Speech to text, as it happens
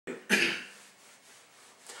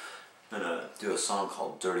I'm gonna do a song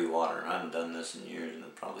called Dirty Water. I haven't done this in years and I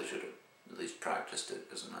probably should have at least practiced it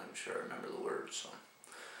because I'm not even sure I remember the words. So.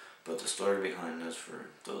 But the story behind this, for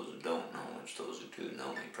those who don't know, which those who do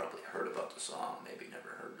know me probably heard about the song, maybe never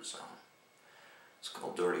heard the song. It's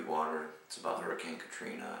called Dirty Water. It's about Hurricane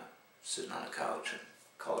Katrina, sitting on a couch in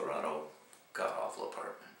Colorado, god-awful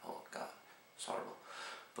apartment. Oh God, it's horrible.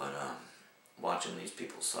 But watching these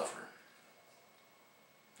people suffer.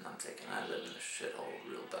 And I'm thinking, I live in a shithole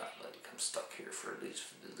real bad. Like, I'm stuck here for at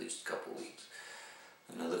least a couple weeks.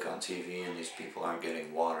 And I look on TV and these people aren't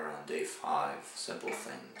getting water on day 5. Simple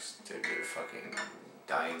things. They're fucking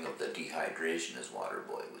dying of the dehydration, as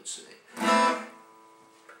Waterboy would say.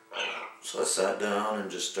 So I sat down and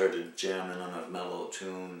just started jamming on a mellow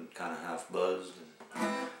tune, kind of half buzzed,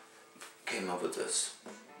 and came up with this.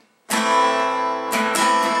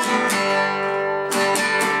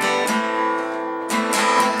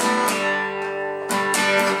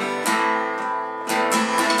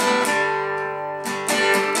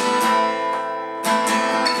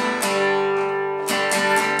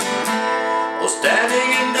 Standing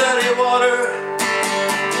in dirty water,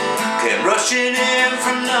 came rushing in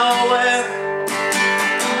from nowhere.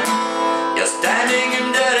 You're standing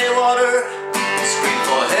in dirty water, scream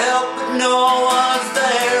for help but no one's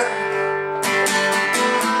there.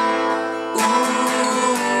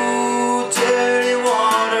 Ooh, dirty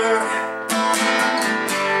water.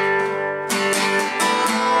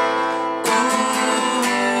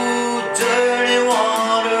 Ooh, dirty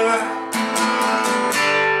water.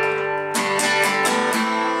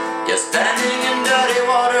 You're standing in dirty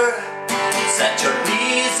water, at your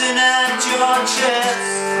knees and at your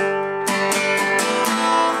chest,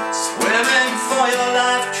 swimming for your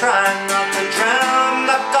life, trying not to drown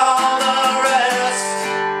like all the rest.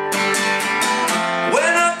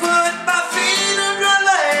 When I put my feet under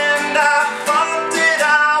land, I thought that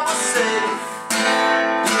I was safe.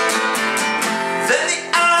 Then the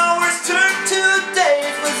hours turned to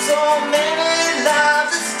days with so many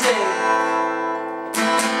lives at stake.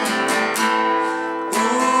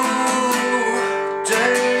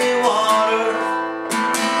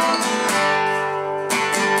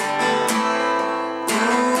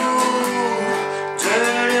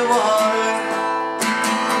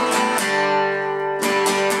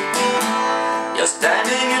 You're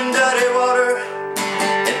standing in dirty water,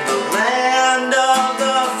 in the land of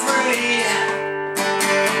the free.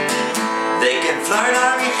 They can flirt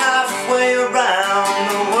on me halfway around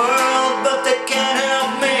the world, but they can't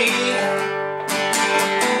help me.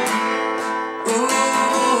 Ooh,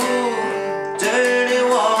 dirty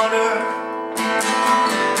water.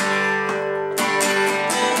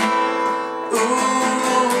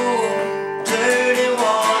 Ooh, dirty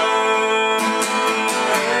water.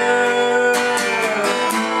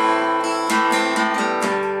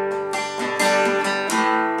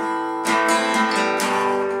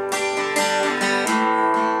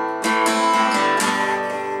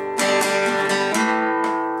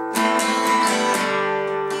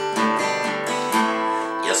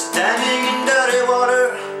 You're standing in dirty water,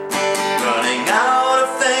 running out of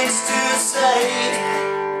things to say.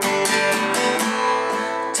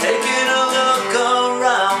 Taking a look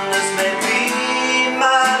around, this may be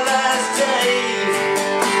my last day.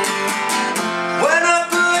 When I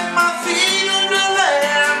put my feet under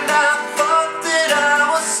land, I thought that I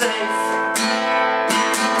was safe.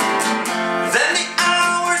 Then the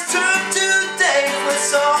hours turned to days with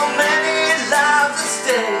so many lives at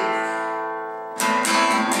stake.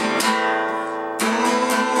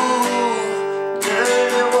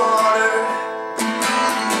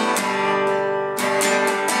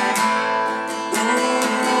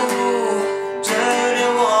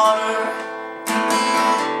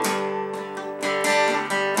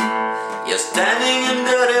 You're standing in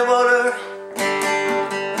dirty water,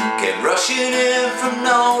 came rushing in from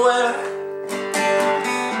nowhere.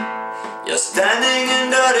 You're standing in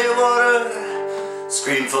dirty water,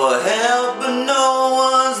 scream for help but no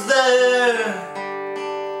one's there.